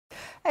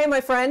Hey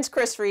my friends,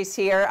 Kris Reece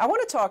here. I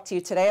want to talk to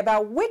you today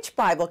about which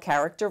Bible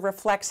character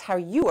reflects how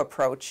you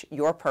approach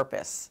your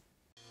purpose.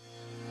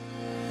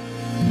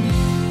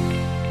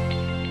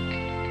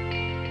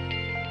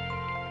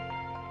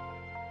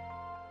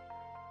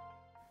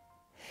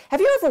 Have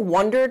you ever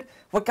wondered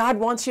what God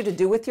wants you to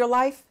do with your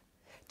life?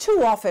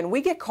 Too often we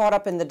get caught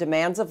up in the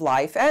demands of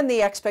life and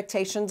the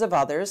expectations of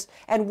others,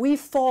 and we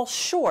fall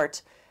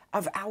short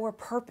of our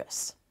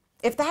purpose.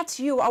 If that's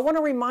you, I want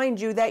to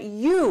remind you that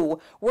you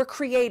were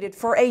created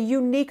for a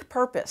unique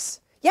purpose.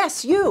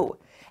 Yes, you.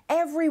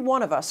 Every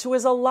one of us who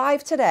is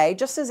alive today,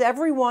 just as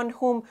everyone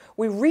whom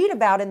we read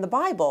about in the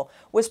Bible,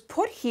 was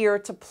put here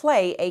to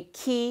play a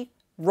key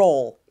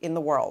role in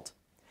the world.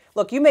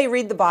 Look, you may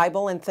read the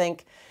Bible and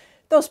think,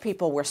 those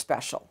people were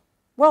special.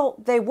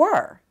 Well, they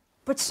were,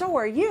 but so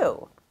are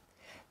you.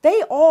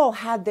 They all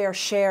had their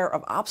share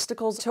of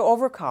obstacles to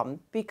overcome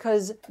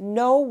because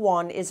no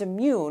one is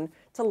immune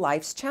to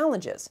life's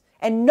challenges,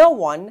 and no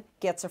one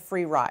gets a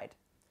free ride.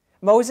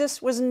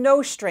 Moses was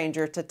no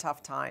stranger to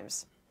tough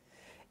times.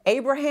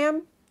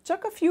 Abraham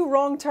took a few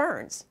wrong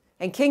turns,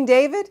 and King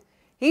David,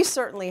 he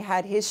certainly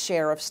had his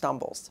share of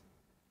stumbles.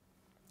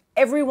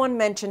 Everyone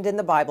mentioned in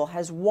the Bible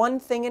has one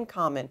thing in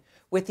common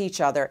with each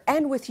other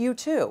and with you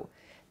too.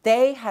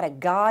 They had a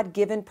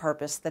God-given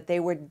purpose that they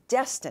were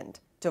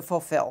destined to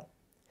fulfill.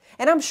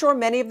 And I'm sure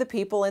many of the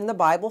people in the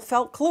Bible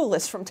felt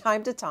clueless from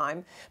time to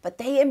time, but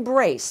they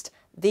embraced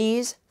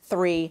these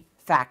three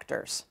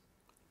factors.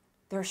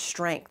 Their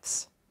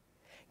strengths.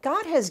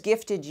 God has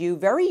gifted you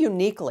very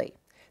uniquely.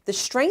 The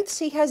strengths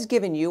He has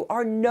given you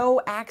are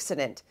no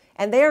accident,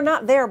 and they are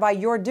not there by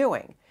your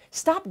doing.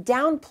 Stop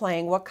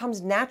downplaying what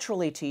comes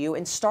naturally to you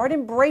and start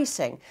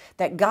embracing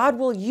that God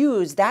will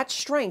use that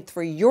strength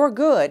for your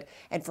good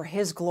and for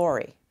His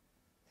glory.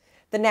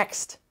 The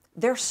next,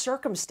 their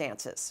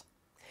circumstances.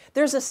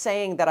 There's a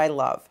saying that I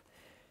love.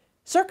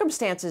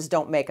 Circumstances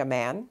don't make a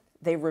man,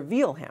 they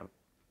reveal him.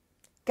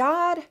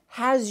 God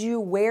has you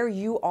where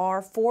you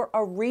are for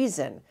a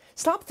reason.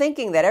 Stop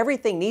thinking that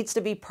everything needs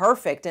to be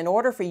perfect in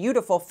order for you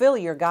to fulfill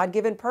your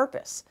God-given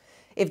purpose.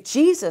 If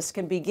Jesus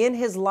can begin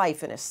His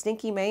life in a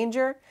stinky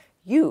manger,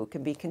 you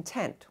can be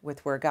content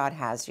with where God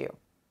has you.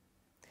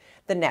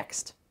 The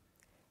next,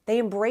 they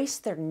embrace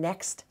their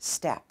next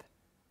step.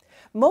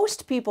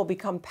 Most people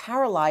become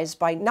paralyzed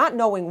by not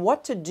knowing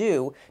what to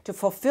do to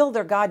fulfill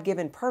their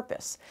God-given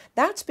purpose.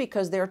 That's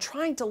because they're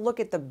trying to look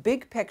at the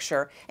big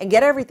picture and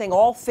get everything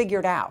all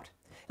figured out.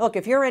 Look,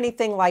 if you're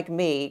anything like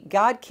me,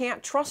 God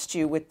can't trust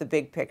you with the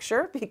big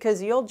picture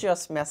because you'll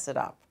just mess it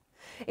up.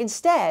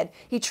 Instead,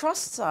 He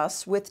trusts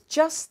us with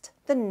just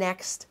the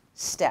next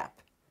step.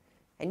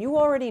 And you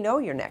already know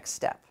your next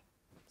step,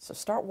 so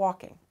start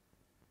walking.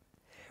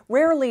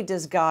 Rarely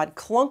does God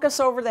clunk us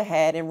over the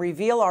head and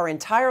reveal our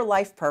entire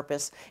life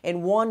purpose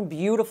in one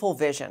beautiful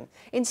vision.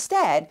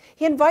 Instead,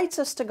 He invites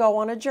us to go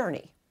on a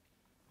journey.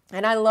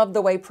 And I love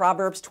the way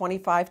Proverbs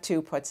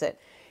 25:2 puts it.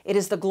 It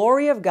is the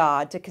glory of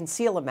God to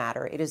conceal a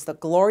matter. It is the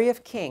glory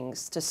of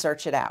kings to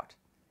search it out.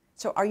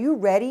 So are you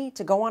ready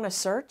to go on a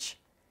search?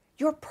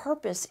 Your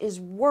purpose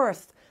is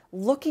worth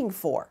looking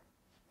for.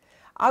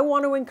 I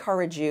want to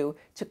encourage you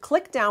to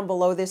click down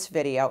below this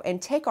video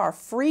and take our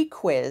free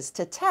quiz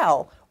to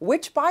tell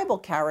which Bible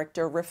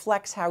character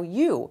reflects how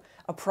you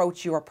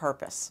approach your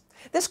purpose.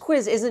 This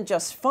quiz isn't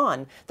just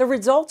fun. The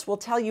results will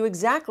tell you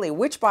exactly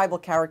which Bible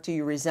character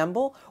you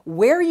resemble,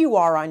 where you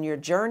are on your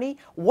journey,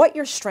 what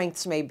your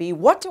strengths may be,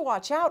 what to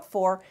watch out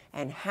for,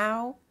 and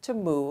how to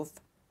move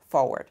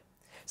forward.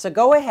 So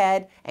go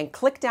ahead and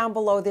click down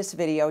below this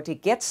video to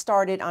get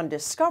started on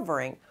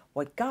discovering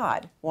what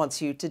God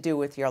wants you to do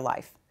with your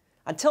life.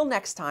 Until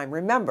next time,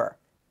 remember,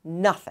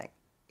 nothing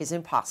is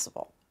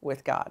impossible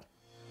with God.